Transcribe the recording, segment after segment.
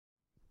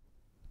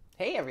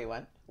Hey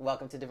everyone,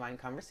 welcome to Divine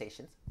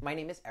Conversations. My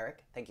name is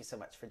Eric. Thank you so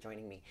much for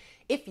joining me.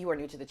 If you are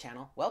new to the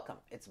channel, welcome.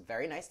 It's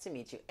very nice to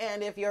meet you.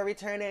 And if you're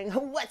returning,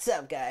 what's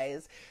up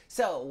guys?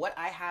 So what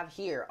I have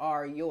here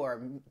are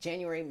your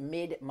January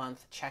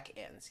mid-month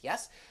check-ins.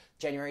 Yes?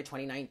 January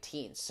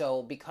 2019.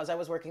 So because I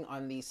was working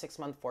on the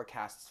 6-month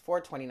forecasts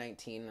for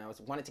 2019 and I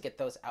wanted to get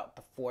those out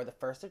before the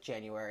 1st of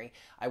January,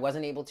 I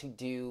wasn't able to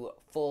do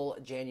full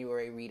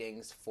January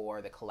readings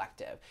for the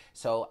collective.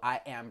 So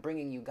I am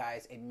bringing you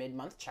guys a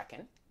mid-month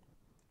check-in.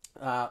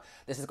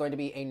 This is going to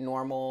be a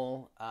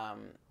normal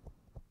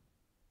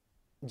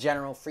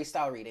general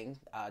freestyle reading,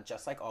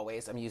 just like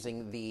always. I'm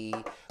using the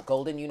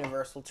Golden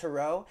Universal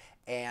Tarot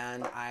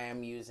and I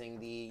am using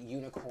the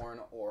Unicorn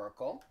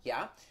Oracle.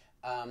 Yeah.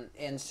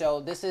 And so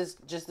this is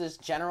just this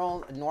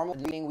general normal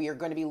reading. We are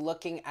going to be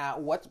looking at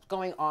what's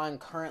going on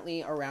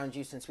currently around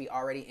you, since we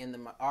already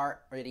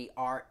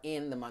are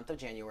in the month of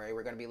January.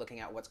 We're going to be looking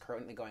at what's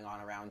currently going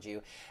on around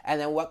you, and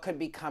then what could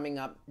be coming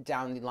up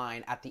down the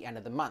line at the end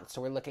of the month.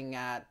 So we're looking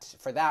at,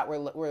 for that, we're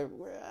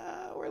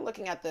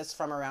looking at this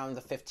from around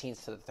the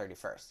 15th to the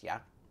 31st. Yeah.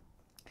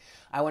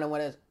 I want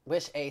to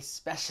wish a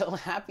special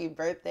happy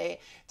birthday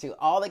to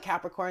all the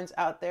Capricorns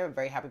out there.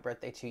 Very happy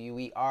birthday to you.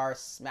 We are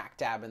smack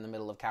dab in the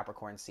middle of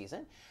Capricorn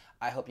season.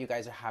 I hope you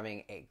guys are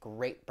having a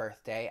great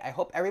birthday. I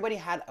hope everybody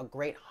had a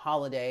great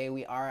holiday.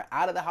 We are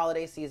out of the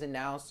holiday season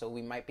now, so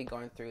we might be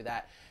going through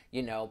that,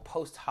 you know,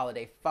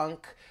 post-holiday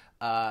funk,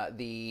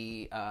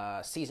 the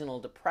seasonal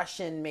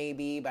depression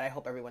maybe, but I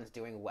hope everyone's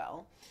doing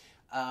well.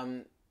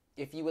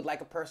 If you would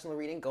like a personal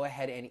reading, go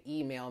ahead and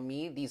email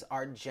me. These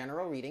are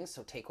general readings,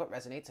 so take what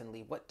resonates and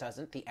leave what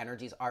doesn't. The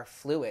energies are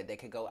fluid. They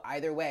could go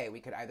either way. We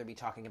could either be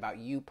talking about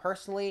you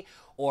personally,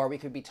 or we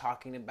could be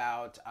talking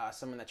about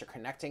someone that you're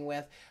connecting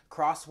with.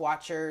 Cross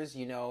watchers,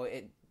 you know,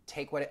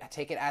 take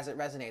it as it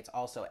resonates.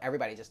 Also,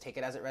 everybody just take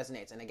it as it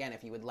resonates. And again,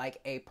 if you would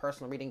like a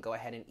personal reading, go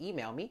ahead and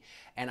email me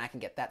and I can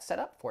get that set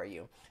up for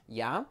you.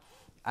 Yeah,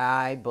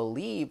 I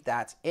believe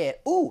that's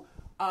it. Ooh,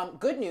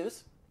 good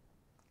news.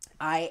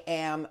 I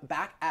am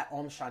back at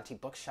Om Shanti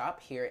Bookshop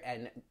here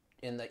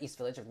in the East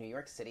Village of New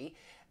York City.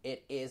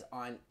 It is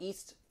on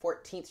East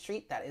 14th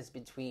Street. That is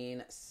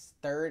between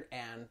 3rd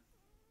and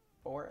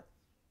 4th.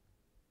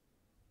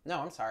 No,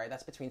 I'm sorry.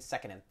 That's between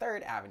 2nd and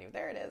 3rd Avenue.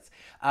 There it is.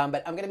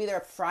 But I'm going to be there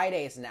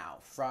Fridays now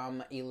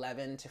from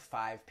 11 to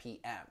 5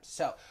 p.m.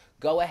 So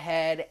go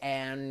ahead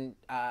and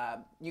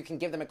you can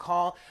give them a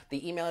call.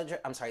 The email address,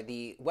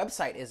 the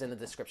website is in the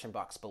description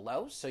box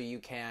below. So you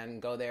can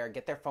go there,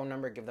 get their phone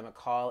number, give them a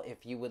call.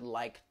 If you would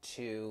like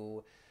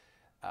to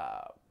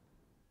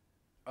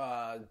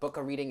book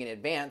a reading in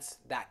advance,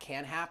 that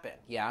can happen.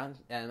 Yeah.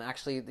 And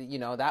actually, you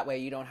know, that way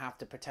you don't have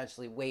to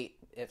potentially wait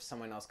if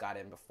someone else got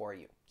in before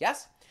you.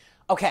 Yes?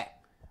 Okay,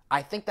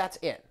 I think that's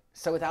it.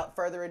 So without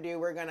further ado,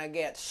 we're going to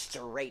get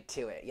straight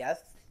to it, yes?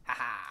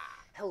 Haha.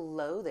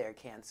 Hello there,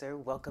 Cancer.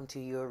 Welcome to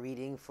your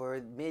reading for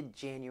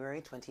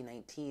mid-January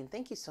 2019.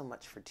 Thank you so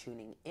much for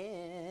tuning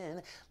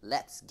in.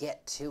 Let's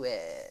get to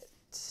it.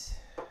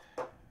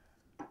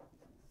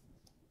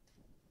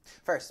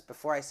 First,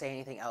 before I say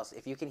anything else,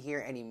 if you can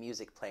hear any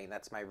music playing,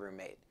 that's my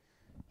roommate.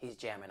 He's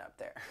jamming up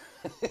there.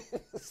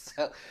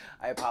 So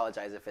I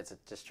apologize if it's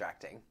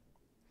distracting.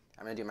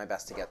 I'm going to do my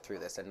best to get through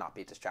this and not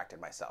be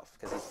distracted myself,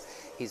 because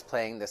he's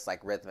playing this like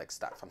rhythmic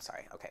stuff. I'm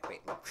sorry. Okay,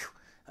 wait.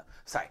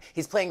 Sorry.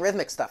 He's playing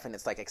rhythmic stuff and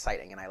it's like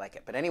exciting and I like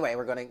it. But anyway,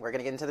 we're going to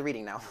get into the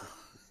reading now.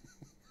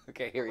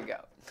 Okay, here we go.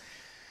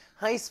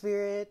 Hi,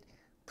 Spirit.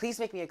 Please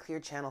make me a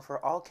clear channel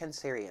for all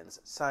Cancerians,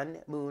 Sun,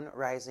 Moon,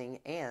 Rising,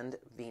 and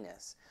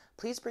Venus.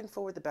 Please bring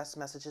forward the best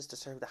messages to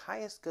serve the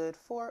highest good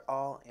for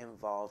all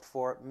involved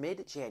for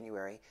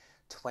mid-January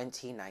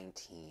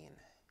 2019.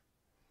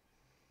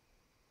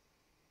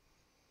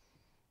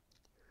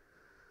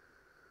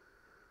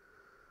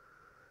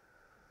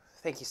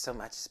 Thank you so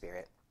much,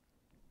 Spirit.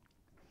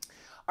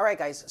 All right,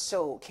 guys.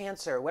 So,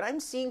 Cancer, what I'm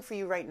seeing for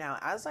you right now,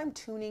 as I'm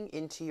tuning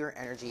into your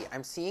energy,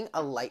 I'm seeing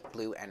a light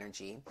blue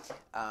energy.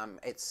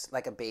 It's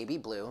like a baby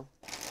blue.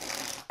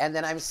 And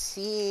then I'm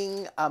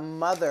seeing a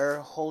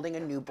mother holding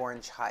a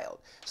newborn child.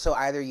 So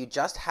either you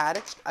just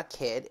had a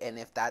kid, and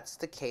if that's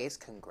the case,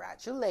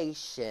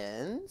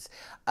 congratulations.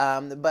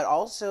 But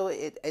also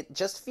it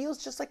just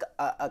feels just like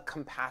a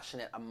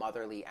compassionate, a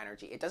motherly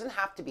energy. It doesn't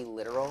have to be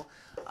literal.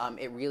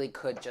 It really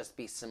could just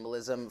be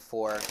symbolism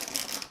for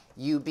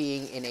you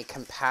being in a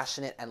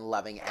compassionate and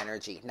loving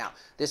energy. Now,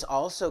 this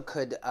also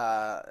could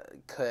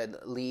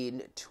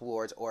lead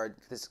towards, or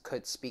this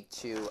could speak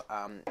to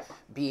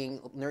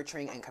being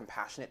nurturing and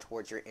compassionate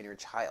towards your inner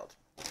child.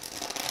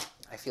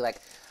 I feel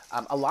like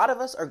a lot of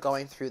us are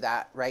going through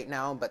that right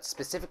now, but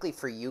specifically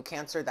for you,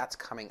 Cancer, that's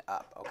coming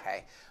up,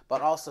 okay?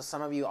 But also,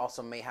 some of you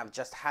also may have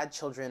just had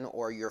children,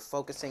 or you're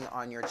focusing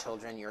on your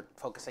children, you're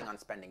focusing on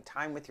spending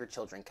time with your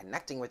children,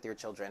 connecting with your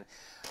children.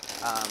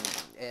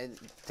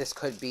 This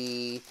could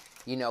be,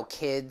 you know,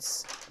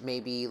 kids,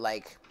 maybe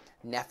like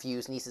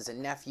nephews, nieces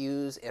and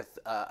nephews, if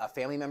a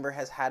family member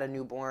has had a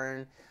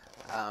newborn,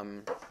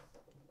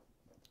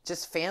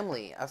 just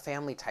a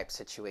family type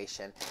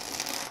situation.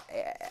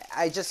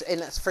 I just,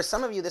 and for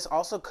some of you, this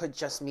also could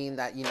just mean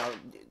that, you know,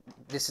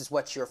 this is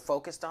what you're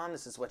focused on.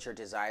 This is what you're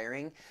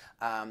desiring.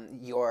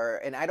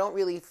 And I don't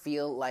really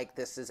feel like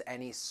this is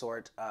any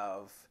sort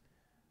of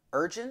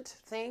urgent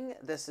thing.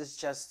 This is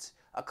just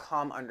a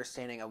calm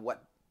understanding of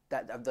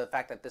of the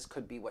fact that this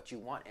could be what you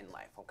want in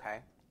life. Okay.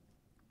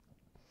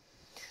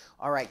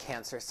 All right,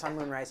 Cancer, Sun,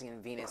 Moon, Rising,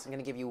 and Venus. I'm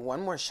going to give you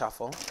one more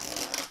shuffle.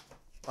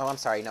 Oh, I'm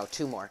sorry. No,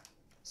 two more.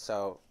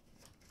 So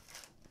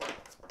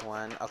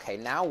one. Okay,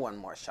 now one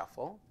more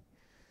shuffle.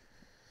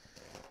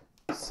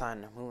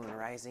 Sun, Moon,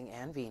 Rising,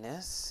 and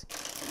Venus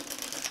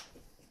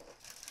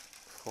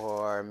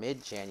for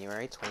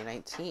mid-January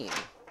 2019.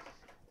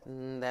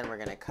 And then we're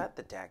going to cut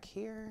the deck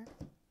here.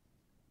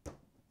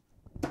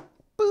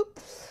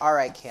 Boop. All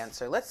right,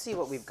 Cancer, let's see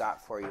what we've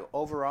got for you.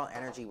 Overall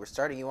energy, we're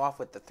starting you off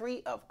with the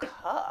Three of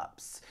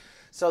Cups.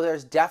 So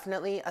there's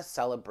definitely a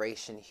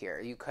celebration here.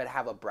 You could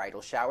have a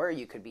bridal shower.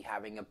 You could be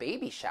having a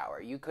baby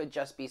shower. You could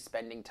just be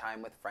spending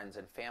time with friends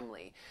and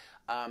family.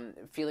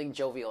 Feeling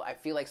jovial. I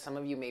feel like some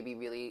of you may be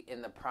really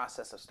in the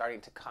process of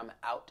starting to come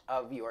out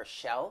of your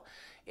shell.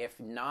 If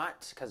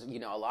not, because, you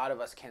know, a lot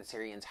of us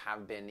Cancerians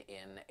have been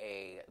in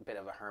a bit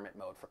of a hermit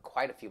mode for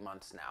quite a few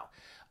months now.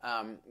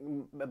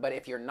 But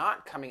if you're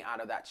not coming out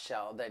of that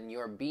shell, then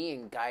you're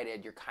being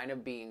guided. You're kind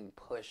of being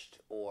pushed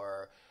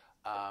or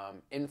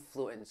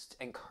influenced,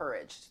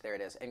 encouraged, there it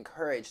is,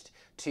 encouraged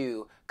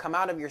to come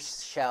out of your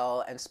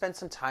shell and spend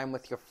some time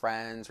with your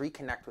friends,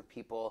 reconnect with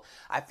people.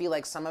 I feel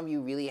like some of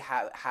you really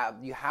have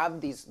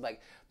these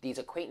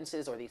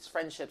acquaintances or these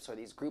friendships or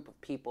these group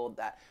of people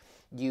that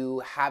you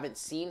haven't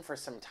seen for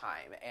some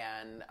time,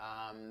 and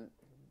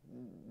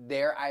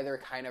they're either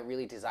kind of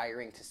really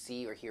desiring to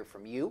see or hear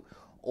from you,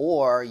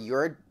 or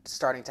you're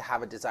starting to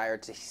have a desire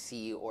to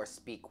see or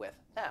speak with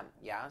them.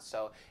 Yeah.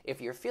 So if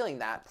you're feeling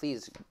that,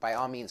 please, by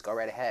all means, go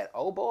right ahead.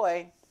 Oh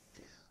boy.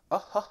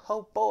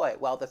 Oh boy.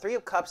 Well, the Three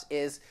of Cups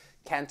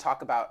can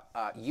talk about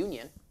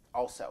union.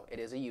 Also, it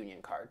is a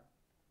union card.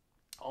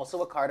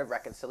 Also a card of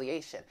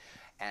reconciliation.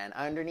 And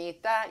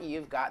underneath that,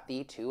 you've got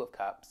the Two of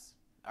Cups.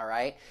 All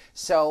right.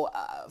 So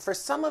for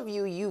some of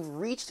you, you've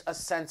reached a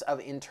sense of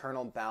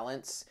internal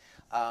balance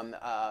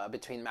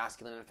between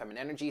masculine and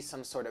feminine energy,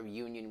 some sort of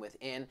union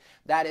within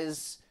that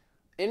is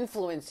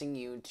influencing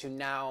you to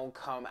now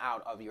come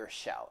out of your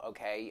shell.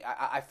 Okay.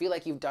 I feel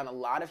like you've done a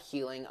lot of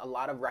healing, a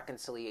lot of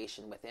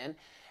reconciliation within.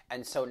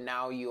 And so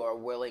now you are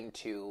willing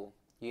to,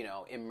 you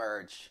know,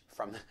 emerge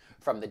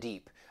from the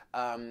deep.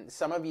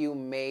 Some of you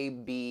may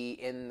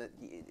be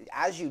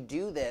as you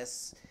do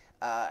this,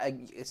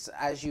 it's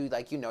as you,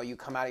 like, you know, you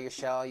come out of your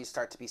shell, you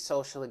start to be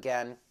social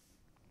again.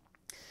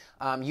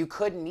 You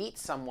could meet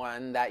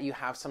someone that you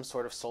have some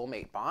sort of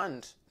soulmate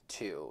bond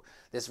to.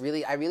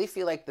 I really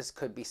feel like this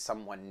could be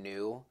someone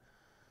new,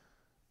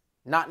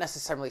 not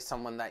necessarily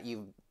someone that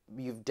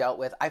you've dealt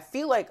with. I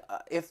feel like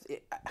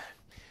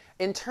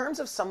in terms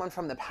of someone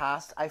from the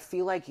past, I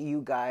feel like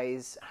you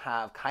guys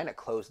have kind of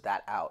closed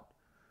that out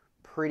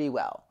pretty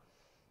well.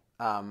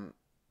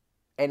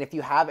 And if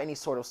you have any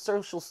sort of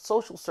social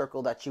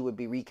circle that you would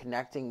be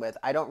reconnecting with,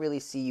 I don't really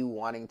see you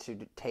wanting to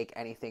take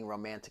anything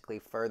romantically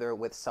further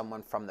with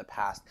someone from the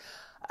past.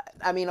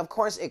 I mean, of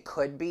course it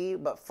could be,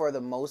 but for the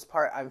most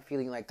part, I'm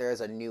feeling like there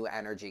is a new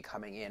energy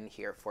coming in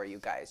here for you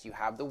guys. You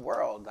have the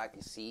World, like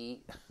you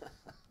see,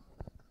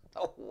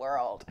 the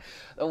World.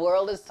 The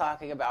World is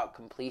talking about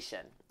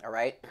completion, all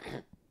right?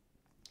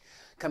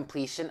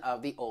 Completion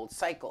of the old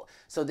cycle.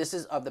 So this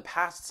is of the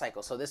past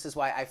cycle. So this is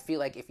why I feel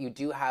like if you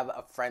do have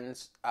a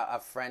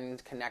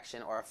friend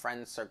connection or a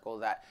friend circle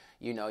that,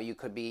 you know, you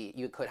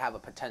could have a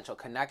potential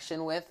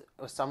connection with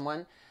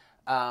someone.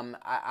 I'm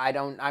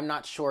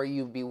not sure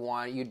you'd be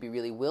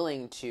really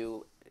willing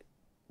to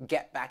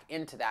get back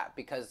into that,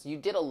 because you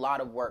did a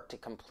lot of work to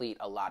complete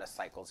a lot of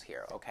cycles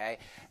here. Okay.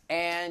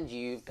 And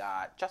you've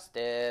got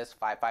Justice,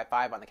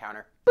 555 on the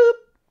counter. Boop.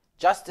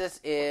 Justice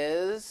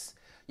is,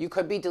 you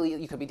could be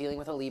dealing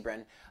with a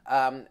Libran,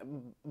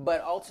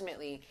 but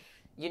ultimately,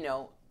 you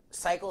know,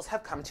 cycles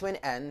have come to an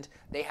end.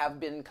 They have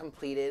been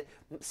completed.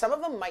 Some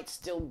of them might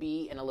still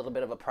be in a little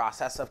bit of a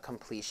process of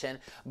completion,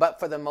 but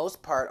for the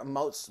most part,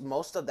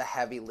 most of the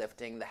heavy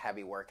lifting, the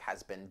heavy work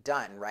has been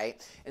done,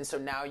 right? And so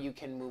now you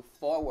can move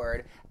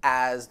forward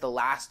as the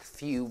last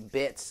few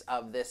bits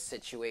of this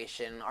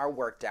situation are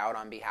worked out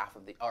on behalf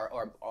of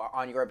or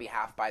on your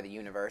behalf by the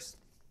universe.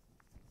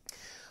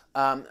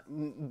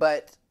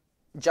 But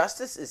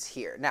Justice is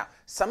here. Now,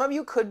 some of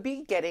you could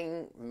be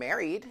getting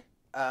married.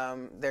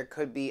 There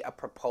could be a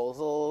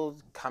proposal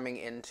coming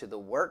into the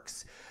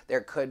works.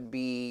 There could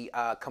be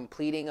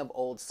completing of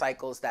old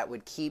cycles that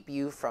would keep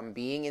you from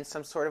being in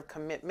some sort of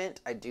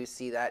commitment. I do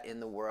see that in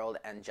the World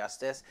and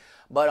Justice.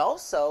 But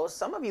also,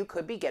 some of you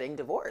could be getting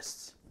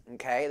divorced.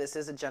 Okay, this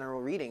is a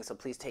general reading, so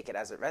please take it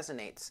as it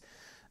resonates.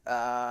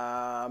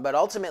 But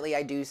ultimately,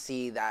 I do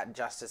see that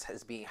justice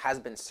has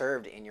been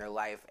served in your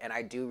life, and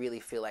I do really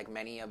feel like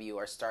many of you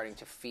are starting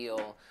to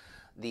feel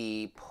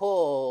the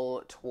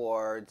pull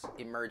towards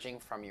emerging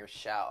from your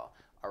shell.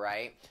 all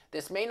right?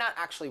 This may not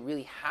actually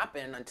really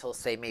happen until,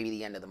 say, maybe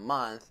the end of the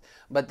month,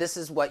 but this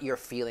is what you're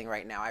feeling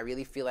right now. I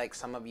really feel like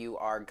some of you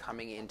are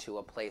coming into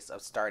a place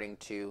of starting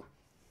to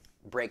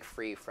break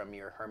free from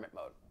your hermit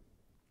mode,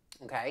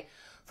 okay?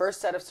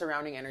 First set of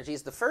surrounding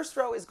energies. The first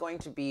row is going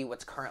to be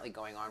what's currently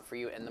going on for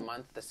you in the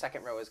month. The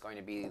second row is going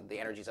to be the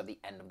energies of the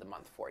end of the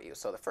month for you.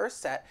 So the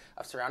first set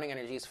of surrounding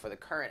energies for the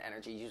current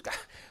energy, you've got,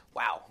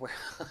 wow, we're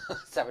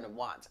Seven of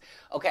Wands.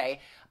 Okay,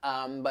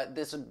 but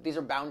these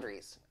are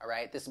boundaries, all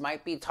right? This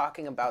might be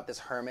talking about this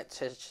hermit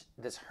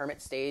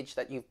stage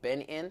that you've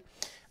been in.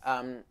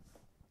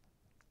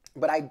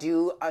 But I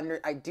do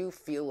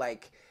feel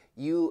like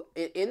you,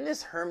 in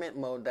this hermit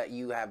mode that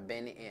you have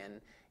been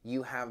in,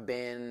 you have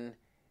been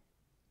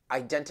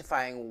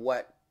identifying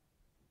what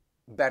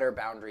better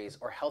boundaries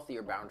or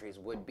healthier boundaries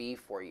would be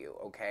for you,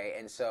 okay?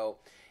 And so,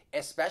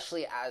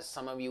 especially as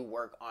some of you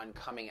work on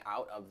coming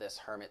out of this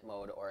hermit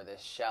mode or this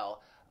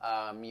shell,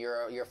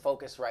 your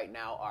focus right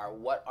now are,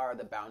 what are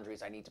the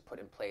boundaries I need to put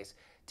in place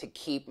to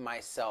keep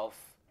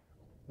myself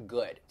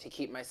good, to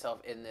keep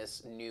myself in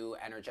this new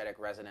energetic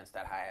resonance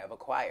that I have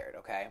acquired,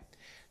 okay?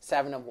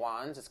 Seven of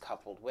Wands is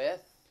coupled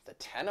with the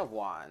Ten of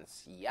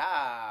Wands.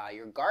 Yeah,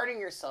 you're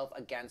guarding yourself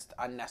against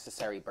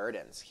unnecessary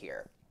burdens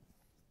here.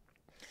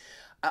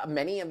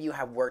 Many of you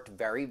have worked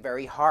very,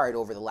 very hard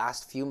over the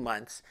last few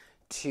months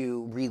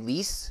to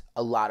release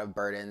a lot of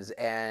burdens,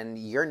 and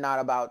you're not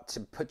about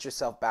to put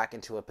yourself back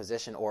into a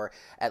position, or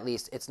at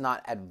least it's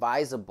not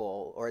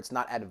advisable, or it's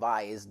not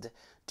advised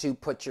to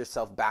put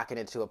yourself back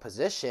into a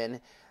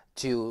position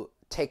to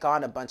take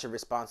on a bunch of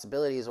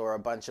responsibilities or a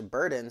bunch of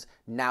burdens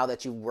now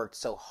that you've worked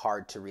so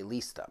hard to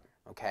release them.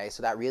 Okay,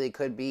 so that really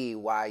could be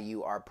why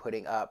you are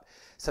putting up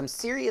some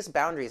serious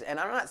boundaries. And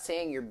I'm not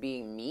saying you're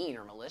being mean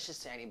or malicious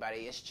to anybody.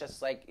 It's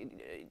just like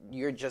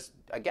you're just,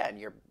 again,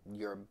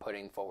 you're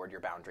putting forward your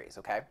boundaries,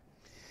 okay?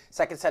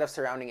 Second set of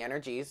surrounding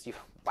energies.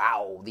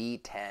 Wow, the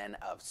Ten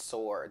of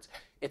Swords.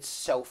 It's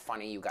so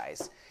funny, you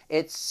guys.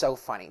 It's so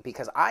funny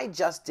because I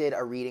just did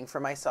a reading for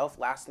myself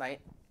last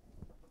night.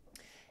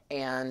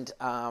 And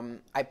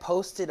I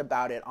posted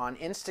about it on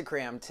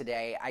Instagram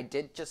today. I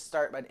did just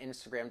start my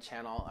Instagram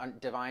channel,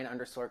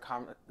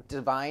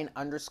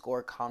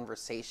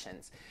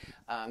 divine_conversations.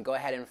 Go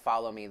ahead and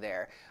follow me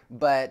there.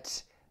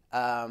 But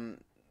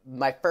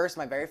my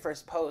very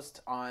first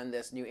post on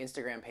this new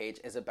Instagram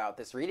page is about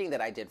this reading that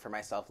I did for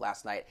myself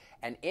last night.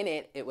 And in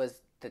it, it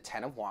was the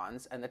Ten of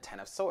Wands and the Ten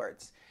of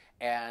Swords.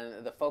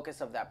 And the focus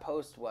of that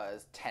post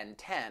was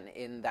 1010,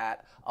 in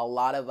that a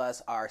lot of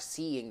us are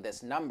seeing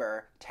this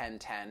number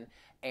 1010,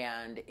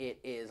 and it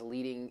is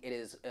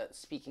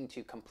speaking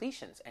to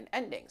completions and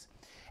endings.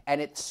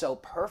 And it's so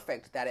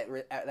perfect that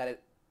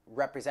it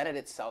represented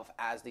itself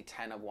as the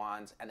Ten of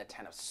Wands and the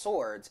Ten of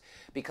Swords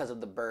because of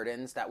the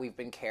burdens that we've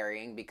been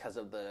carrying, because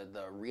of the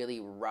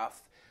really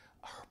rough,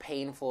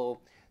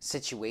 painful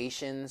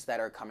situations that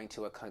are coming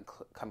to a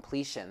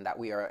completion, that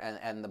we are,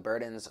 and the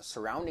burdens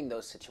surrounding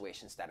those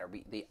situations that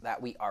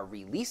we are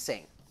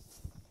releasing.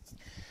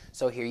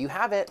 So here you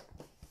have it.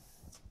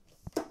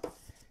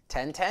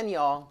 10-10,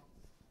 y'all.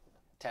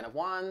 Ten of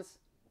Wands,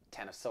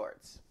 Ten of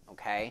Swords.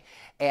 Okay,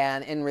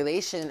 and in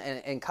relation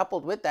and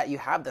coupled with that, you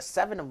have the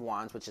Seven of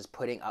Wands, which is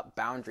putting up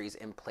boundaries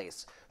in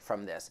place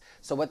from this.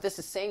 So what this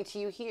is saying to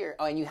you here,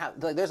 and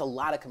there's a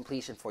lot of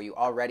completion for you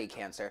already,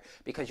 Cancer,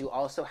 because you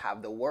also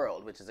have the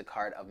World, which is a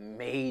card of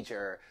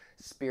major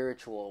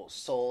spiritual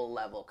soul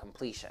level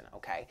completion.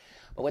 Okay,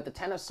 but with the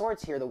Ten of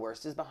Swords here, the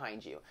worst is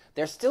behind you.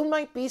 There still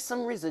might be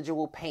some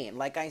residual pain.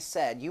 Like I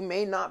said, you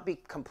may not be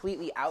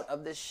completely out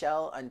of this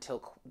shell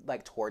until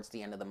like towards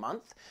the end of the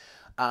month,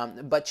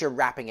 but you're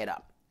wrapping it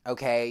up.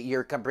 Okay,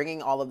 you're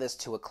bringing all of this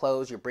to a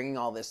close. You're bringing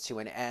all this to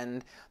an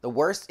end. The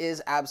worst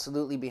is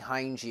absolutely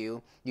behind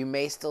you. You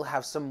may still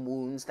have some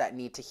wounds that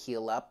need to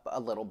heal up a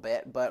little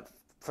bit, but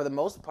for the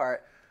most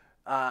part,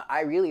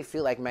 I really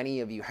feel like many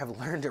of you have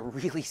learned a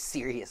really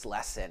serious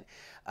lesson,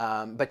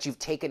 but you've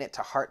taken it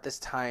to heart this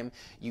time.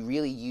 You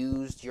really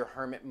used your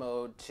hermit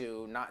mode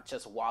to not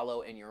just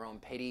wallow in your own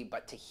pity,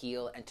 but to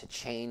heal and to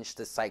change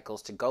the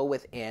cycles, to go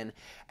within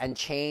and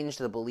change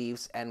the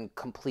beliefs and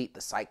complete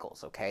the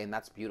cycles, okay? And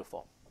that's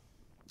beautiful.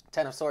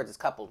 Ten of Swords is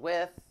coupled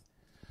with,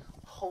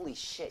 holy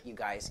shit, you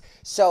guys.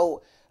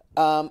 So,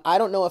 I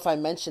don't know if I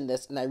mentioned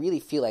this, and I really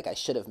feel like I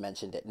should have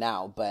mentioned it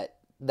now, but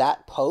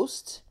that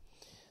post,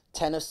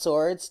 Ten of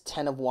Swords,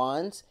 Ten of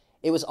Wands,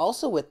 it was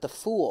also with the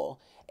Fool.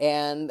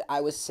 And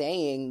I was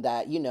saying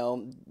that,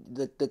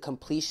 the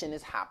completion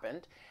has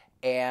happened,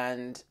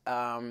 and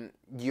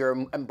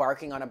you're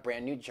embarking on a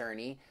brand new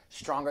journey,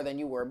 stronger than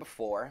you were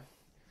before.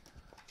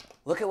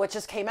 Look at what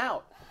just came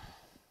out.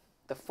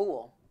 The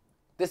Fool.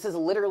 This is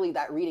literally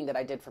that reading that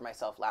I did for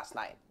myself last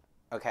night,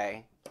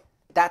 okay?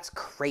 That's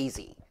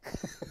crazy.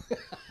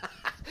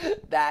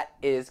 That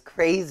is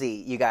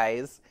crazy, you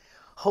guys.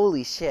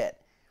 Holy shit.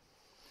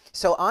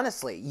 So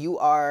honestly, you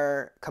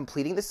are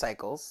completing the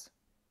cycles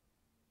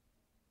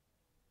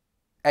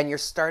and you're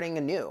starting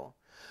anew,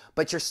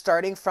 but you're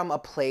starting from a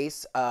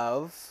place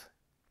of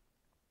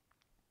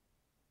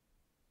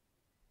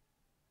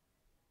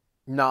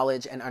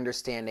knowledge and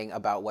understanding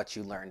about what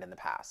you learned in the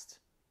past.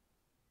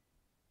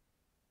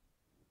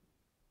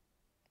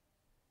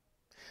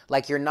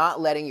 Like, you're not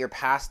letting your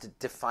past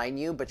define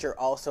you, but you're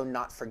also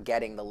not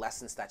forgetting the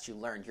lessons that you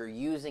learned. You're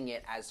using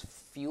it as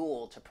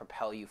fuel to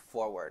propel you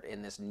forward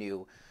in this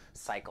new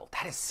cycle.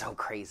 That is so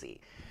crazy.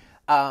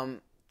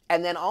 And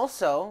then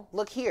also,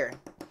 look here.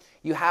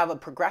 You have a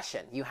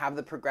progression. You have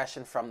the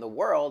progression from the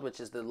world,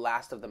 which is the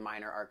last of the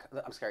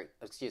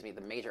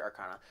the major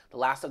arcana. The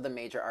last of the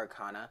major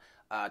arcana,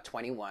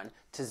 21,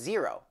 to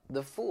 0,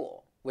 the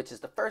Fool, which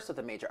is the first of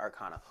the major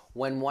arcana.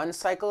 When one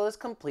cycle is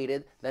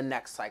completed, the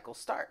next cycle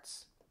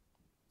starts.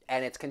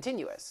 And it's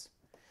continuous.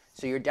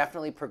 So you're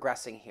definitely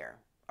progressing here,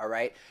 all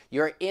right?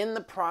 You're in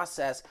the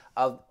process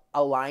of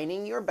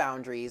aligning your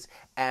boundaries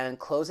and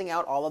closing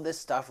out all of this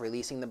stuff,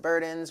 releasing the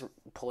burdens,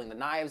 pulling the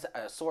knives,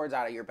 swords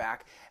out of your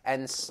back,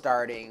 and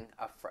starting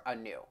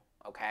anew,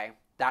 okay?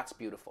 That's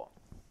beautiful.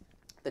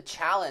 The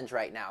challenge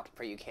right now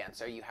for you,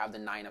 Cancer, you have the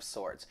 9 of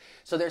Swords.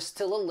 So there's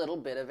still a little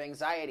bit of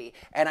anxiety.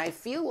 And I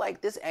feel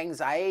like this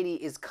anxiety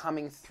is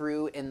coming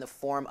through in the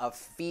form of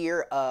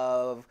fear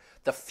of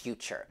the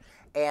future.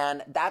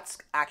 And that's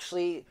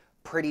actually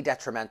pretty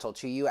detrimental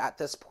to you at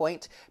this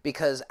point,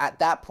 because at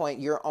that point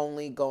it's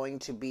only going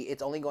to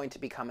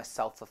become a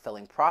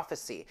self-fulfilling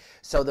prophecy.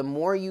 So the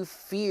more you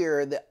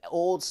fear the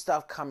old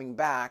stuff coming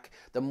back,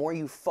 the more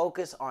you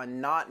focus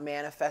on not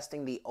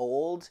manifesting the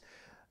old,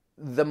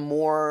 the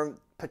more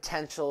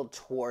potential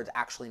towards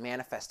actually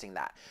manifesting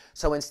that.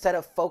 So instead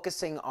of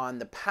focusing on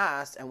the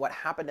past and what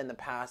happened in the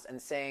past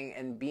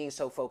and being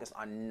so focused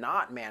on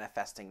not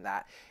manifesting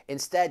that,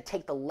 instead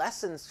take the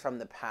lessons from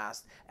the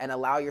past and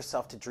allow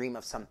yourself to dream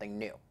of something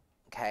new.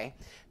 Okay?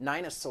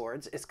 9 of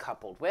Swords is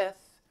coupled with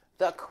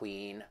the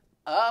Queen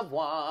of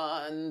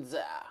Wands.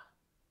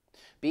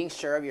 Being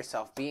sure of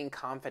yourself, being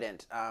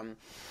confident,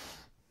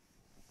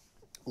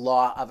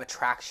 law of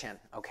attraction,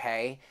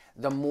 okay?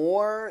 The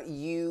more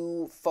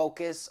you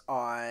focus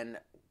on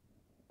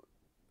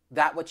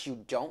that which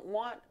you don't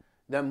want,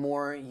 the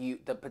more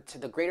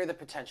the greater the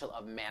potential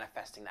of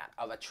manifesting that,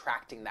 of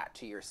attracting that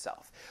to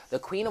yourself. The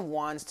Queen of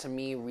Wands to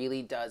me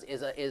really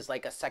is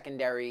like a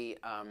secondary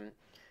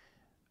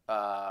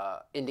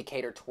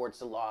indicator towards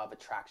the law of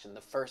attraction. The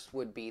first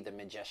would be the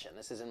Magician.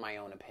 This is in my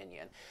own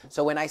opinion.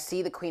 So when I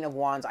see the Queen of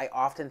Wands, I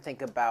often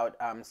think about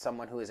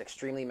someone who is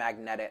extremely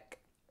magnetic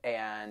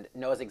and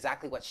knows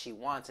exactly what she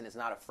wants and is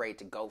not afraid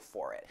to go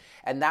for it.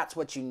 And that's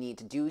what you need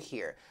to do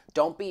here.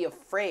 Don't be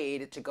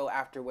afraid to go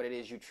after what it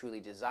is you truly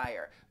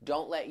desire.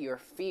 Don't let your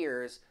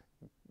fears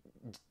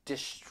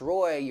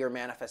destroy your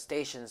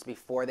manifestations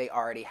before they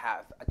already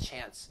have a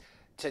chance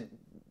to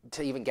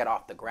even get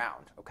off the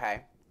ground,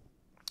 okay?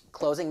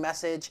 Closing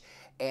message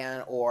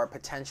and or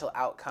potential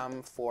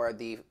outcome for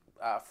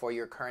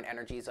your current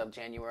energies of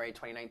January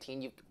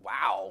 2019.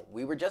 Wow,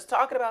 we were just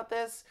talking about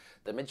this.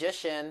 The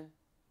Magician.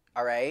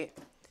 All right.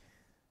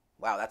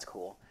 Wow, that's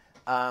cool.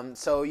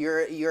 So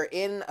you're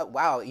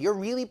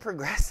really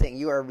progressing.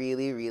 You are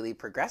really, really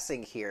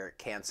progressing here,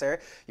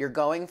 Cancer. You're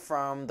going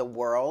from the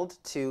World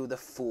to the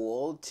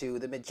Fool to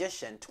the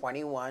Magician.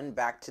 21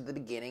 back to the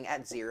beginning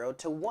at 0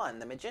 to 1,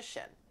 the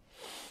Magician.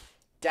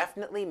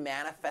 Definitely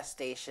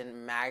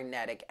manifestation,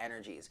 magnetic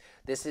energies.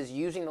 This is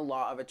using the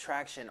law of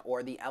attraction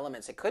or the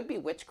elements. It could be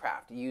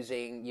witchcraft,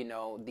 using,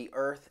 the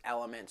earth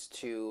elements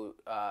to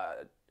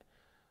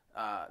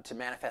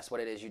manifest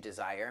what it is you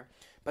desire.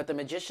 But the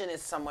Magician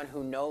is someone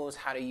who knows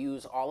how to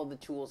use all of the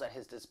tools at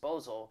his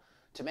disposal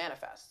to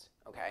manifest,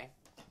 okay?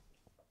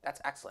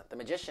 That's excellent. The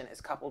Magician is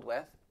coupled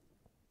with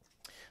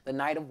the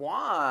Knight of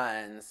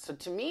Wands. So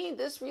to me,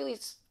 this really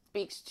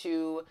speaks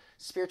to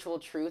spiritual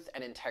truth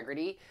and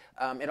integrity.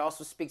 It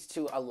also speaks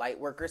to a light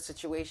worker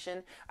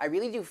situation. I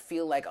really do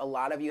feel like a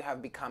lot of you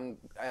have become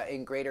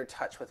in greater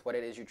touch with what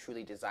it is you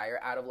truly desire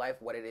out of life,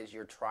 what it is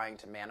you're trying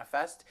to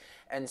manifest.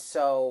 And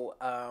so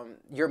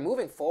you're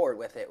moving forward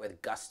with it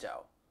with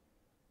gusto.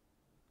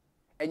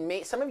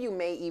 And some of you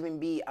may even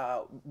be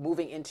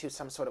moving into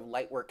some sort of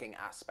light working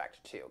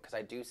aspect too, because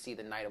I do see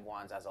the Knight of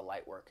Wands as a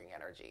light working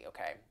energy,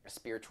 okay? A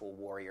spiritual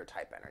warrior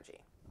type energy.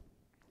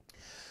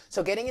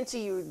 So getting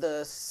into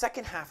the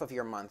second half of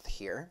your month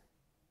here,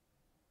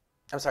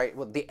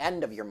 the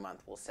end of your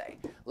month, we'll say.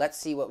 Let's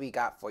see what we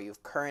got for you.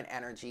 Current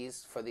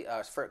energies for the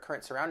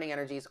current surrounding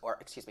energies,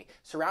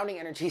 surrounding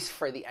energies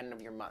for the end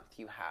of your month.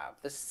 You have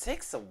the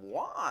 6 of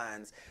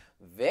Wands.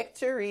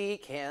 Victory,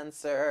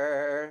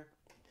 Cancer.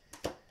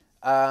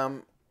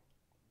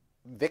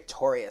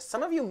 Victorious.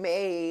 Some of you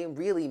may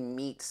really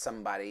meet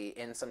somebody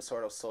in some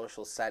sort of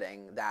social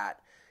setting that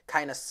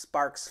kind of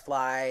sparks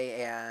fly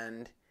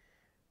and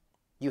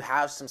you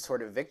have some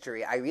sort of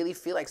victory. I really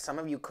feel like some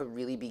of you could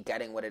really be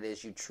getting what it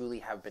is you truly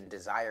have been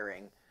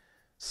desiring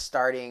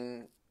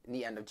starting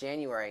the end of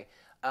January.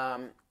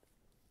 And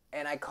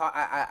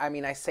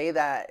I say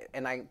that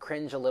and I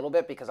cringe a little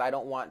bit because I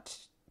don't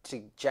want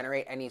to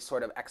generate any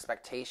sort of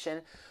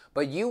expectation,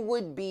 but you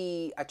would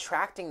be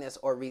attracting this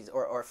or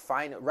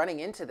running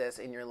into this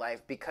in your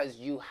life because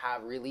you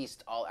have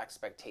released all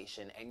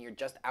expectation and you're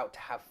just out to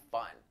have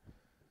fun.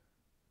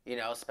 You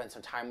know, spend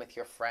some time with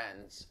your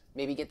friends.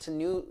 Maybe get to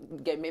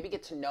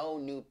know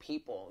new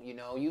people. You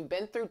know, you've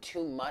been through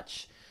too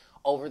much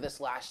over this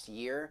last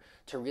year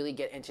to really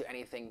get into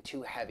anything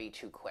too heavy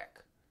too quick.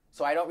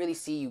 So I don't really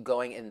see you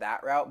going in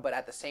that route, but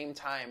at the same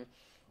time,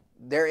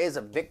 there is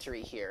a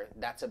victory here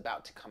that's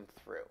about to come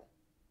through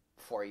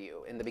for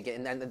you in the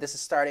beginning. And this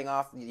is starting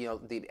off, you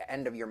know, the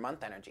end of your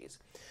month energies.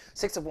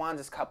 Six of Wands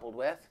is coupled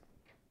with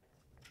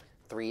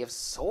Three of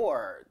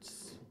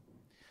Swords.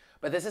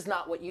 But this is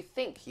not what you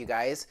think, you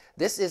guys.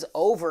 This is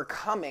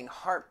overcoming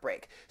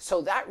heartbreak.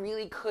 So that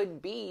really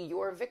could be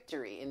your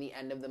victory in the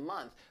end of the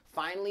month.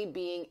 Finally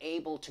being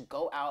able to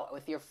go out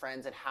with your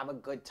friends and have a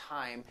good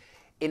time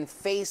in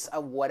face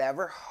of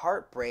whatever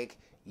heartbreak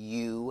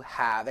you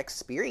have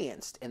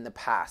experienced in the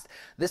past.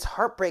 This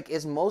heartbreak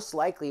is most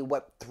likely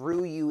what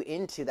threw you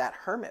into that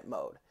hermit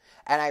mode.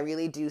 And I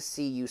really do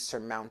see you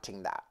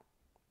surmounting that.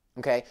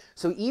 Okay,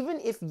 so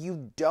even if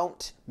you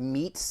don't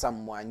meet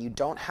someone, you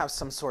don't have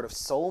some sort of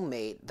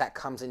soulmate that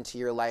comes into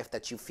your life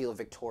that you feel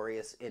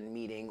victorious in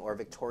meeting or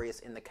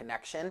victorious in the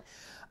connection,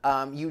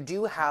 you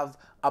do have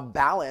a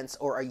balance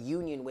or a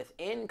union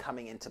within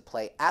coming into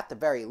play at the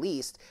very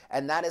least,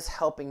 and that is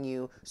helping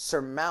you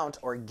surmount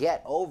or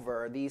get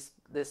over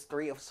this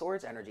Three of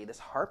Swords energy, this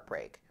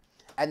heartbreak.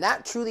 And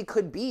that truly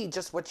could be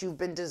just what you've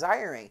been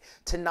desiring,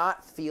 to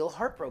not feel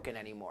heartbroken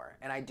anymore.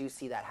 And I do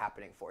see that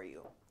happening for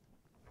you.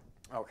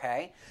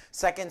 Okay,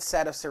 second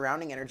set of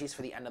surrounding energies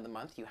for the end of the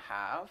month, you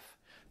have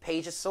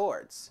Page of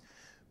Swords.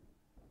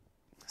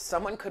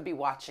 Someone could be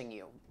watching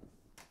you.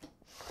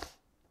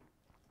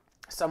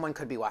 Someone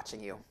could be watching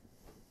you.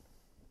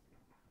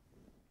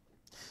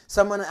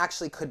 Someone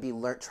actually could be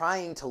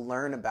trying to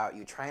learn about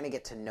you, trying to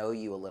get to know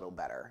you a little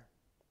better.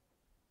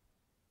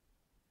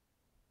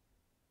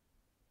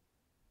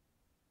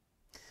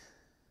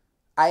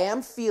 I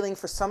am feeling,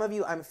 for some of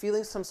you, I'm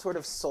feeling some sort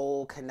of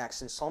soul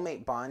connection,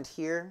 soulmate bond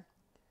here.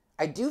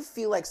 I do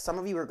feel like some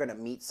of you are going to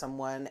meet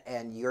someone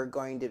and you're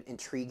going to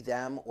intrigue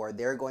them, or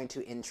they're going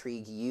to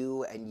intrigue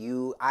you, and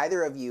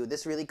either of you,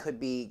 this really could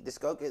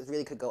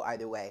go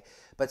either way,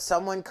 but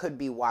someone could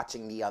be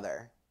watching the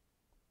other.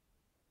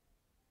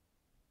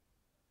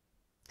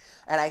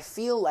 And I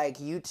feel like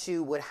you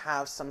two would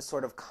have some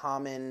sort of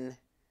common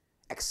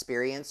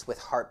experience with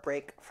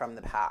heartbreak from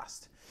the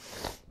past.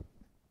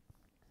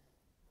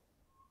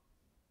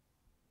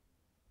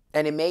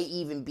 And it may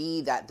even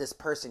be that this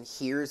person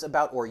hears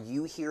about, or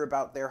you hear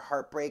about their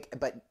heartbreak,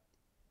 but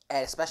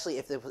especially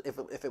if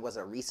it was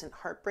a recent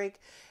heartbreak,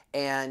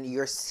 and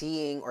you're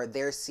seeing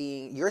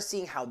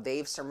how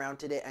they've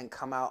surmounted it and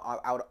come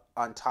out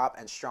on top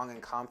and strong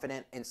and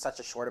confident in such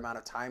a short amount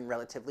of time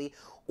relatively,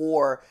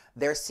 or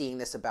they're seeing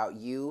this about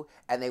you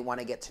and they want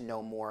to get to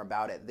know more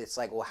about it. It's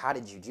like, well, how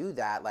did you do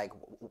that? Like,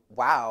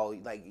 wow,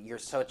 like you're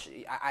such,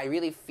 I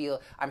really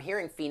feel, I'm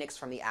hearing Phoenix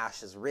from the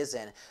ashes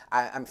risen.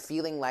 I'm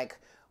feeling like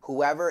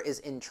whoever is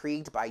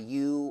intrigued by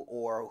you,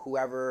 or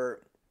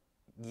whoever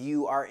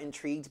you are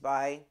intrigued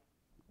by,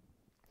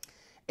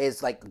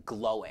 is like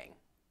glowing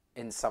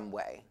in some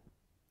way.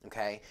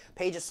 Okay?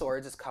 Page of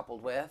Swords is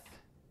coupled with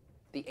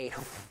the Eight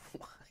of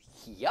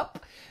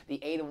Yup,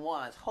 the Eight of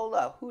Wands. Hold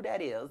up, who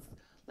that is?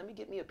 Let me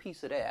get me a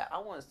piece of that. I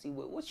want to see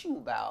what you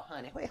about,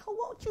 honey. Wait,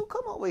 won't you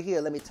come over here?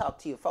 Let me talk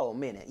to you for a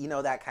minute. You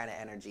know, that kind of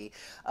energy.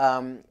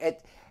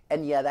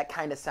 And yeah, that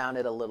kind of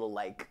sounded a little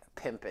like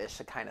pimpish,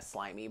 kind of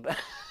slimy, but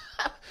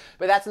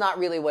but that's not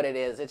really what it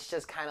is. It's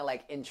just kind of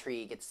like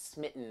intrigue. It's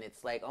smitten.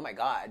 It's like, oh my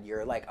God,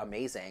 you're like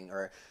amazing,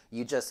 or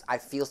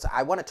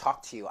I want to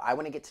talk to you. I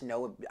want to get to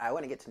know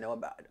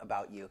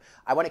about you.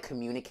 I want to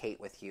communicate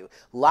with you.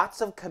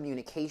 Lots of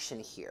communication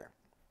here.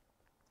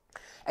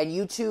 And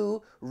you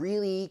two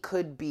really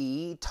could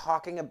be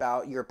talking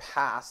about your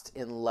past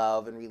in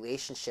love and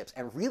relationships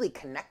and really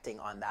connecting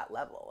on that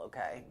level,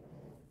 okay?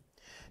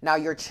 Now,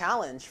 your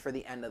challenge for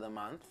the end of the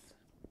month,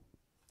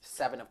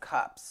 Seven of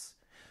Cups.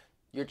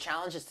 Your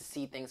challenge is to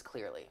see things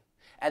clearly.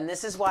 And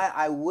this is why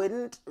I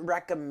wouldn't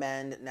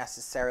recommend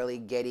necessarily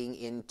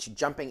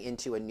jumping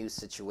into a new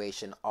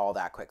situation all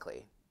that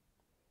quickly.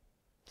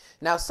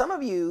 Now, some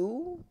of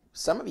you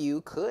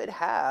could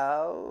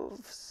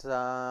have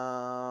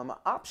some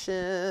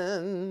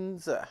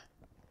options.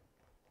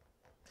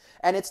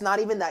 And it's not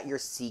even that you're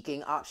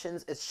seeking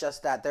options. It's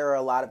just that there are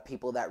a lot of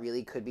people that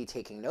really could be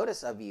taking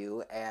notice of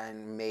you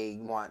and may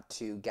want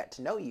to get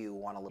to know you,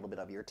 want a little bit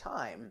of your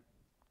time.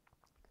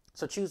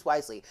 So choose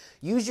wisely.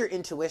 Use your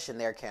intuition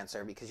there,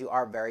 Cancer, because you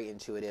are very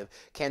intuitive.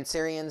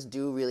 Cancerians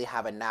do really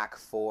have a knack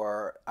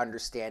for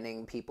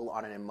understanding people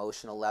on an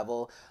emotional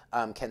level.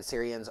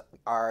 Cancerians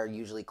are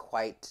usually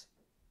quite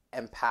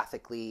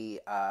empathically,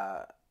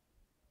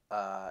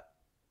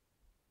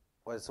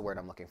 what is the word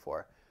I'm looking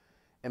for?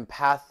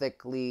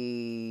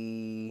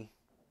 Empathically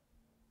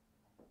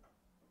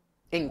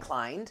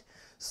inclined.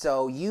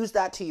 So use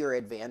that to your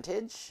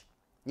advantage.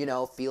 You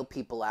know, feel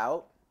people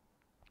out.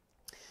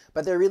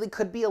 But there really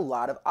could be a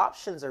lot of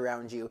options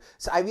around you.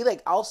 So I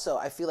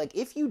feel like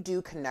if you do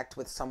connect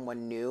with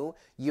someone new,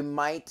 you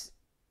might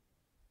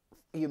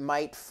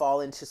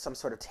fall into some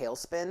sort of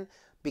tailspin.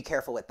 Be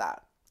careful with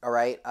that. All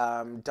right.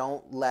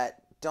 Don't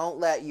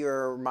let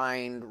your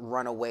mind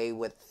run away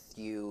with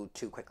you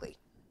too quickly.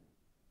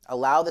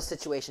 Allow the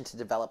situation to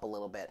develop a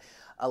little bit.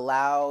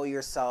 Allow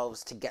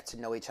yourselves to get to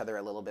know each other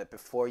a little bit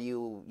before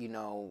you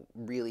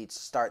really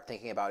start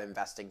thinking about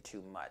investing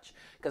too much.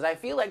 Because I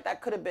feel like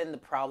that could have been the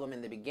problem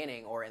in the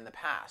beginning or in the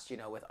past,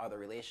 with other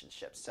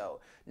relationships. So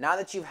now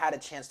that you've had a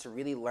chance to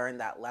really learn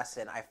that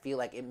lesson, I feel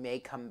like it may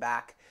come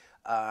back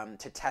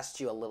to test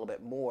you a little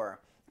bit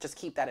more. Just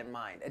keep that in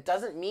mind. It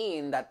doesn't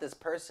mean that this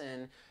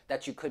person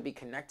that you could be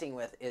connecting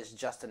with is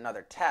just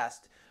another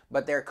test,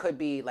 but there could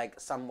be like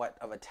somewhat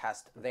of a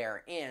test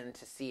therein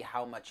to see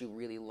how much you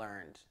really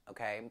learned,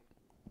 okay?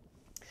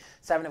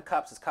 Seven of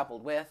Cups is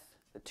coupled with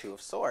the Two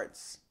of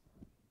Swords.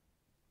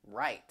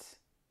 Right.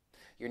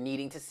 You're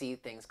needing to see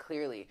things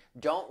clearly.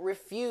 Don't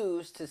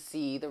refuse to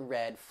see the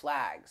red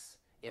flags.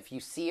 If you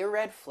see a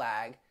red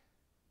flag,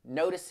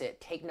 notice it.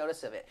 Take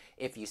notice of it.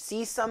 If you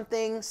see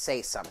something,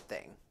 say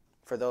something.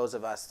 For those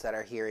of us that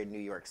are here in New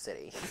York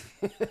City.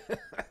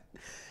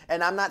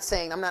 And I'm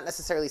not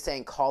necessarily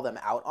saying call them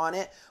out on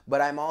it, but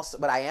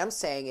I am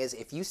saying is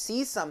if you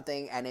see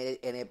something and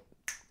it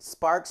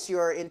sparks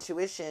your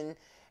intuition,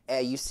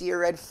 you see a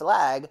red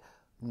flag,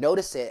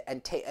 notice it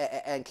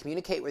and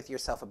communicate with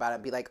yourself about it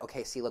and be like,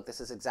 okay, see, look,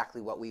 this is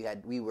exactly what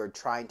we were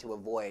trying to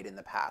avoid in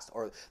the past,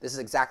 or this is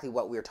exactly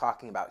what we were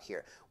talking about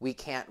here. We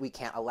can't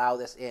allow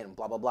this in,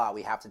 blah, blah, blah.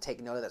 We have to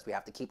take note of this. We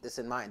have to keep this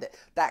in mind.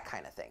 That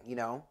kind of thing,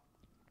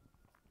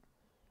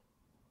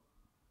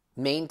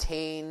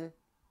 Maintain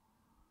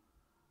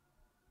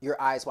your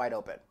eyes wide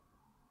open.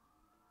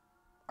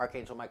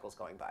 Archangel Michael's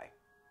going by.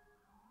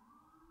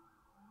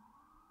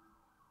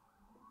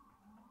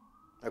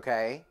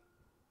 Okay?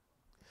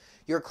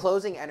 Your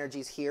closing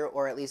energies here,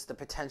 or at least the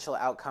potential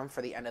outcome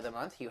for the end of the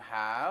month, you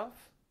have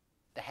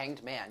the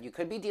Hanged Man. You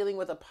could be dealing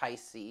with a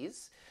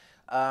Pisces.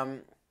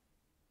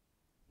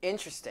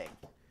 Interesting.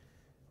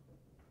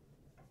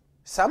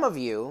 Some of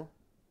you...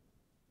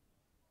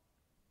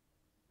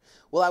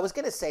 Well, I was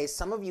going to say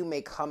some of you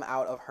may come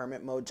out of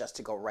hermit mode just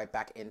to go right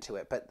back into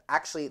it. But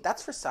actually,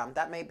 that's for some.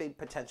 That may be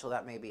potential.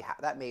 That may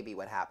be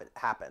what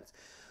happens.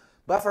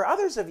 But for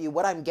others of you,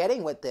 what I'm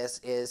getting with this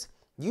is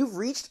you've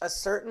reached a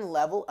certain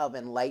level of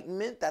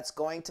enlightenment that's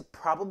going to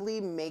probably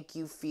make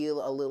you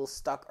feel a little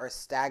stuck or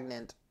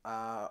stagnant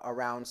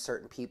around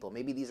certain people.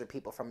 Maybe these are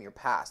people from your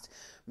past.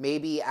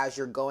 Maybe as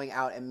you're going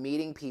out and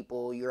meeting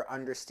people, you're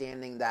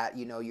understanding that,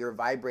 you're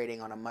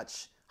vibrating on a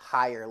much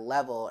higher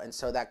level. And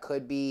so that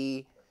could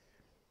be...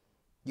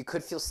 You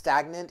could feel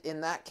stagnant in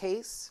that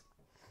case,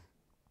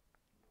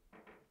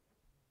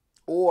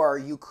 or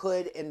you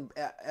could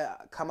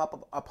come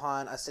up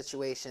upon a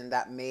situation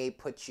that may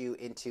put you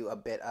into a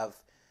bit of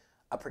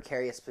a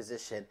precarious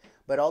position.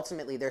 But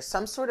ultimately, there's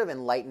some sort of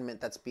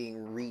enlightenment that's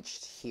being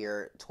reached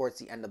here towards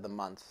the end of the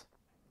month.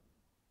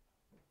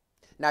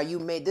 Now,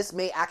 this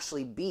may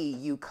actually be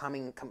you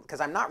coming,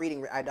 because I'm not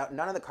reading,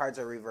 none of the cards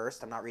are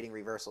reversed. I'm not reading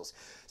reversals.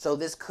 So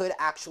this could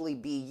actually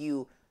be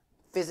you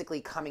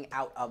physically coming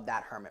out of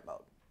that hermit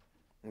mode.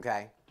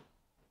 Okay,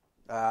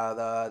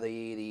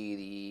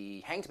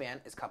 the Hanged Man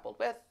is coupled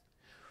with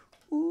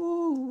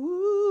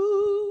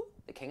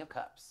the King of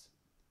Cups.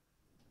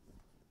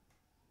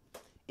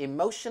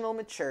 Emotional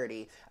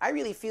maturity. I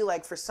really feel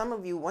like for some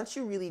of you, once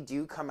you really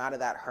do come out of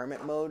that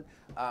hermit mode,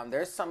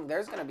 there's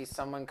going to be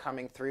someone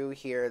coming through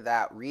here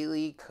that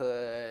really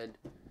could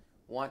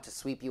want to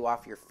sweep you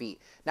off your feet.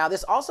 Now,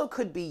 this also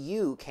could be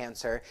you,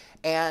 Cancer,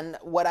 and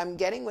what I'm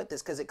getting with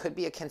this, because it could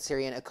be a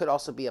Cancerian, it could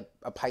also be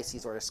a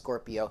Pisces or a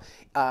Scorpio.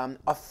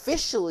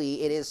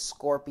 Officially, it is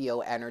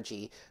Scorpio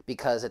energy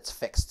because it's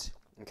fixed,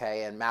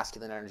 okay, and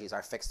masculine energies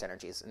are fixed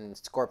energies, and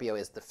Scorpio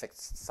is the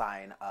fixed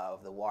sign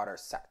of the water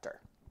sector.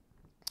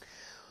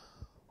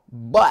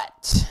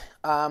 But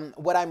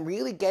what I'm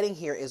really getting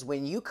here is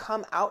when you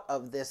come out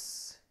of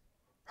this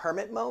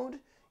hermit mode,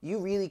 you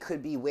really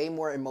could be way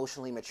more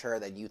emotionally mature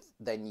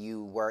than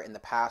you were in the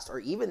past, or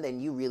even than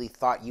you really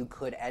thought you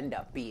could end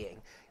up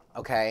being,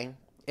 okay?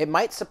 It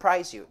might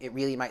surprise you. It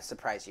really might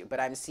surprise you. But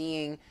I'm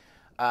seeing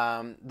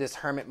this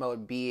hermit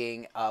mode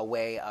being a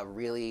way of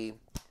really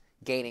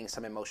gaining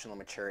some emotional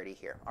maturity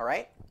here, all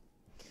right?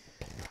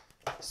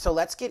 So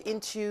let's get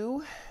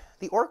into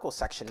the Oracle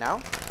section now.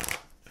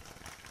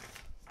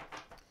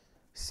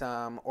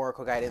 Some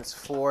Oracle guidance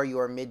for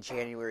your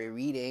mid-January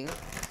reading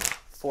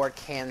for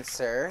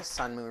Cancer,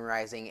 Sun, Moon,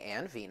 Rising,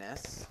 and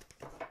Venus.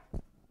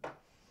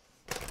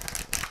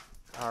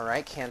 All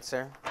right,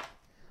 Cancer.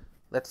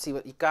 Let's see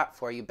what you got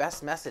for you.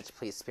 Best message,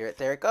 please, Spirit.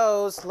 There it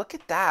goes. Look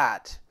at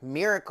that.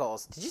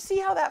 Miracles. Did you see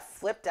how that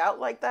flipped out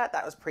like that?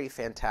 That was pretty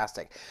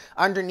fantastic.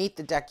 Underneath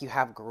the deck, you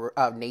have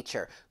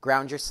nature.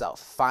 Ground yourself.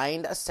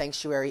 Find a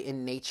sanctuary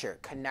in nature.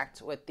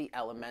 Connect with the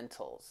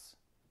elementals.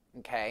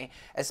 Okay,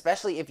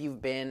 especially if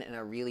you've been in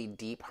a really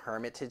deep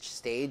hermitage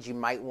stage, you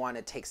might want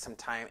to take some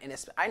time. And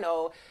I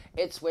know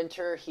it's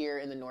winter here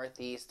in the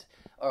Northeast,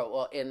 or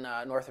well, in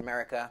North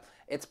America.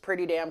 It's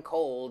pretty damn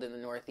cold in the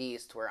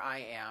Northeast where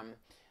I am.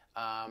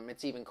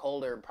 It's even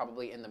colder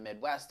probably in the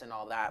Midwest and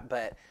all that.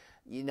 But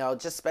you know,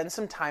 just spend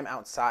some time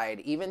outside.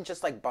 Even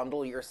just like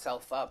bundle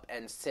yourself up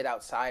and sit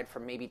outside for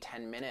maybe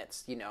 10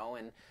 minutes, you know,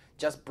 and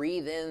just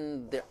breathe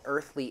in the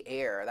earthly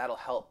air. That'll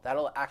help.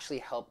 That'll actually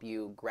help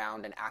you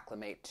ground and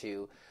acclimate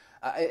to.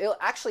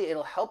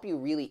 It'll help you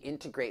really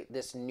integrate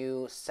this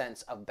new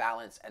sense of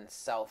balance and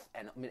self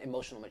and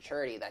emotional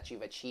maturity that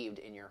you've achieved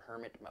in your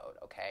hermit mode.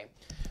 Okay,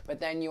 but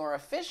then your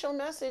official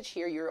message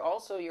here, your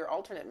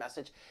alternate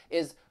message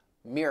is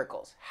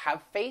miracles.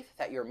 Have faith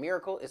that your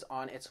miracle is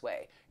on its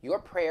way. Your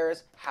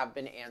prayers have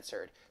been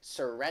answered.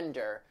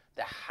 Surrender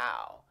the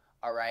how.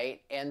 All right.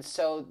 And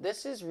so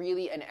this is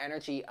really an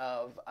energy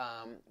of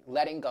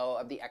letting go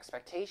of the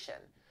expectation.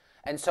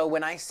 And so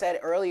when I said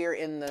earlier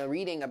in the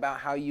reading about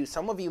how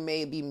some of you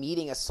may be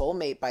meeting a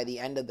soulmate by the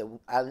end of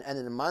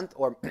the month,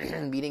 or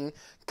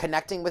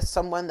connecting with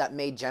someone that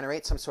may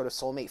generate some sort of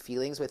soulmate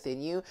feelings within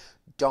you,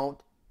 don't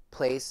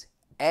place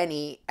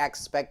any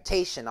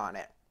expectation on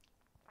it.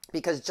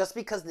 Because just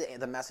because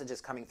the message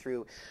is coming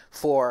through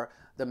for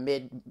the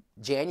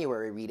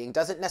mid-January reading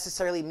doesn't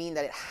necessarily mean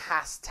that it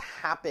has to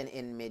happen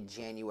in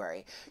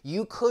mid-January.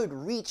 You could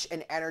reach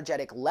an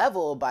energetic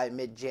level by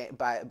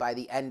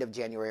the end of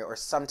January or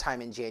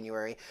sometime in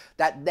January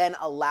that then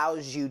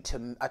allows you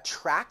to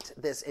attract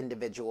this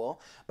individual,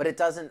 but it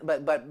doesn't.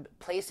 But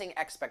placing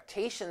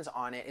expectations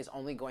on it is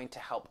only going to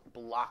help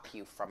block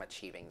you from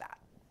achieving that.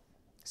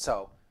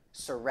 So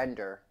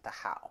surrender the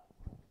how.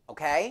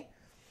 Okay?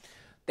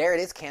 There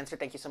it is, Cancer.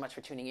 Thank you so much for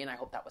tuning in. I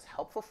hope that was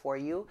helpful for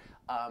you.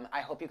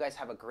 I hope you guys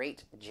have a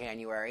great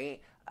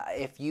January.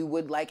 If you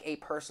would like a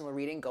personal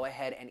reading, go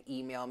ahead and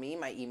email me.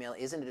 My email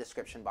is in the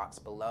description box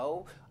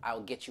below.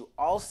 I'll get you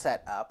all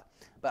set up.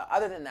 But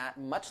other than that,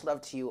 much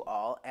love to you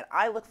all. And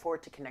I look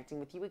forward to connecting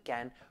with you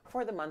again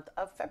for the month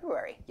of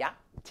February. Yeah,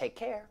 take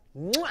care.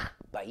 Mwah!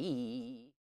 Bye.